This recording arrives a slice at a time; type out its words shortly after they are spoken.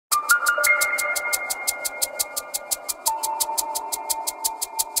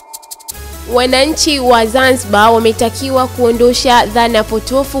Wananchi wa Zanzibar wametakiwa kuondosha dhana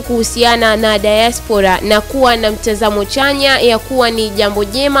potofu kuhusiana na diaspora na kuwa na mtazamo chanya ya kuwa ni jambo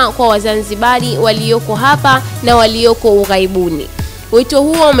jema kwa Wazanzibari walioko hapa na walioko ughaibuni. Wito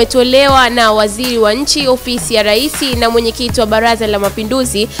huo umetolewa na Waziri wa Nchi, Ofisi ya Rais na Mwenyekiti wa Baraza la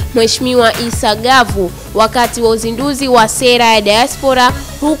Mapinduzi, Mheshimiwa Isa Gavu, wakati wa uzinduzi wa sera ya diaspora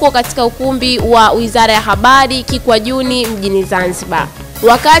huko katika ukumbi wa Wizara ya Habari Kikwajuni mjini Zanzibar.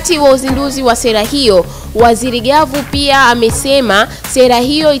 Wakati wa uzinduzi wa sera hiyo, Waziri Gavu pia amesema sera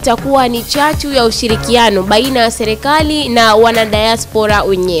hiyo itakuwa ni chachu ya ushirikiano baina ya serikali na wanadiaspora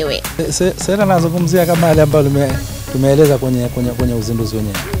wenyewe. Sera nazungumzia kama yale ambayo tumeeleza kwenye uzinduzi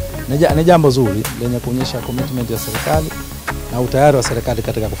wenyewe. Ni jambo zuri lenye kuonyesha commitment ya serikali na utayari wa serikali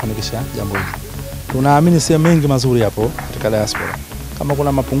katika kufanikisha jambo hili. Tunaamini sehemu mengi mazuri hapo katika diaspora. Kama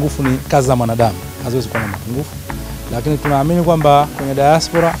kuna mapungufu ni kazi za mwanadamu, haziwezi kuwa na mapungufu. Lakini tunaamini kwamba kwenye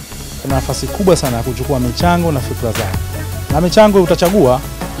diaspora kuna nafasi kubwa sana ya kuchukua michango na fikra zao. Na michango utachagua,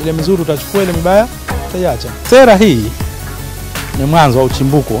 ile mizuri utachukua, ile mibaya utaiacha. Sera hii ni mwanzo au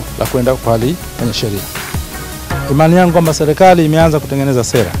chimbuko la kwenda pale kwenye sheria. Imani yangu kwamba serikali imeanza kutengeneza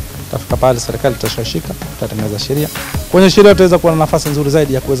sera. Tafika pale serikali itashashika, tutatengeneza sheria. Kwenye sheria tutaweza kuwa na nafasi nzuri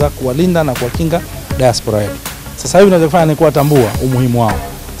zaidi ya kuweza kuwalinda na kuwakinga diaspora yetu. Sasa hivi tunachofanya ni kuwatambua umuhimu wao.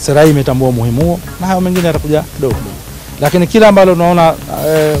 Sera hii imetambua umuhimu huo na hayo mengine yatakuja kidogo. Lakini kila ambalo tunaona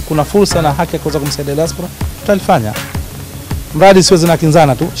kuna fursa na haki ya kuweza kumsaidia diaspora tutalifanya. Mradi siwe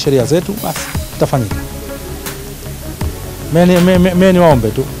zinakinzana tu sheria zetu, basi tutafanyika. Mimi niwaombe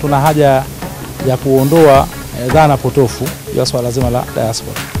tu, tuna haja ya kuondoa dhana potofu ya swala zima la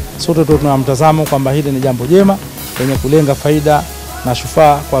diaspora. Sote tuna mtazamo kwamba hili ni jambo jema lenye kulenga faida na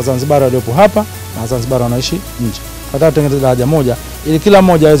shufaa kwa Zanzibar waliopo hapa na Zanzibar wanaishi nje. Tunataka tutengeneze daraja moja ili kila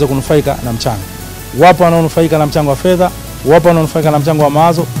mmoja aweze kunufaika na mchango. Wapo wanaonufaika na mchango wa fedha, wapo wanaonufaika na mchango wa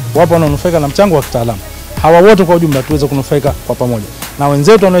mawazo, wapo wanaonufaika na mchango wa kitaalamu. Hawa wote kwa ujumla tuweze kunufaika kwa pamoja. Na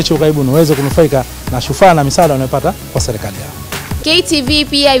wenzetu wanaoishi ughaibuni waweze kunufaika na shufaa na misaada wanayopata kwa serikali yao. KTV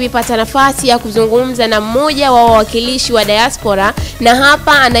pia imepata nafasi ya kuzungumza na mmoja wa wawakilishi wa diaspora, na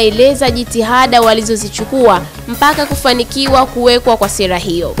hapa anaeleza jitihada walizozichukua mpaka kufanikiwa kuwekwa kwa sera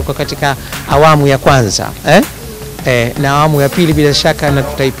hiyo. Tuko katika awamu ya kwanza, na awamu ya pili bila shaka na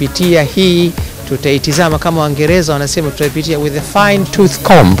tutaipitia hii, tutaitizama kama Waingereza wanasema tutaipitia with a fine tooth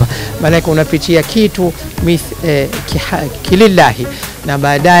comb. Maana unapitia kitu kilillahi, na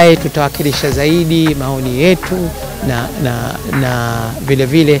baadaye tutawakilisha zaidi maoni yetu na vile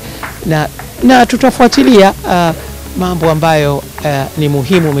vile na tutafuatilia mambo ambayo ni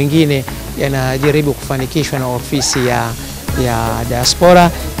muhimu mengine yanajaribu kufanikishwa na ofisi ya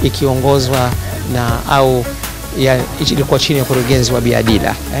diaspora ikiongozwa na au ilikuwa chini ya kurugenzi wa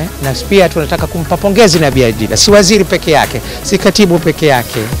Biadila. Na pia tunataka kumpa pongezi na Biadila, si waziri peke yake, si katibu peke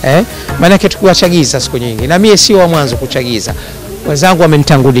yake, maana tukiwachagiza siku nyingi, na mimi sio wa mwanzo kuchagiza, wenzangu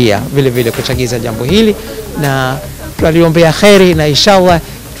wamenitangulia vile vile kuchagiza jambo hili, na tunaliombea kheri na inshallah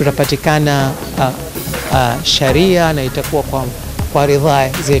tutapatikana sharia na itakuwa kwa ridhaa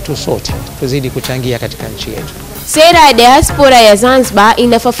zetu sote, tuzidi kuchangia katika nchi yetu. Sera ya diaspora ya Zanzibar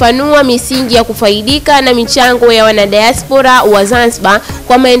inafafanua misingi ya kufaidika na michango ya wanadiaspora wa Zanzibar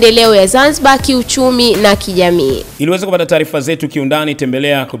kwa maendeleo ya Zanzibar kiuchumi na kijamii. Ili uweze kupata taarifa zetu kiundani,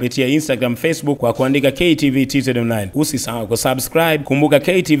 tembelea kupitia Instagram, Facebook kwa kuandika KTV TZ Online. Usisahau kusubscribe. Kumbuka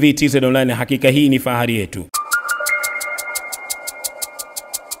KTV TZ Online, hakika hii ni fahari yetu.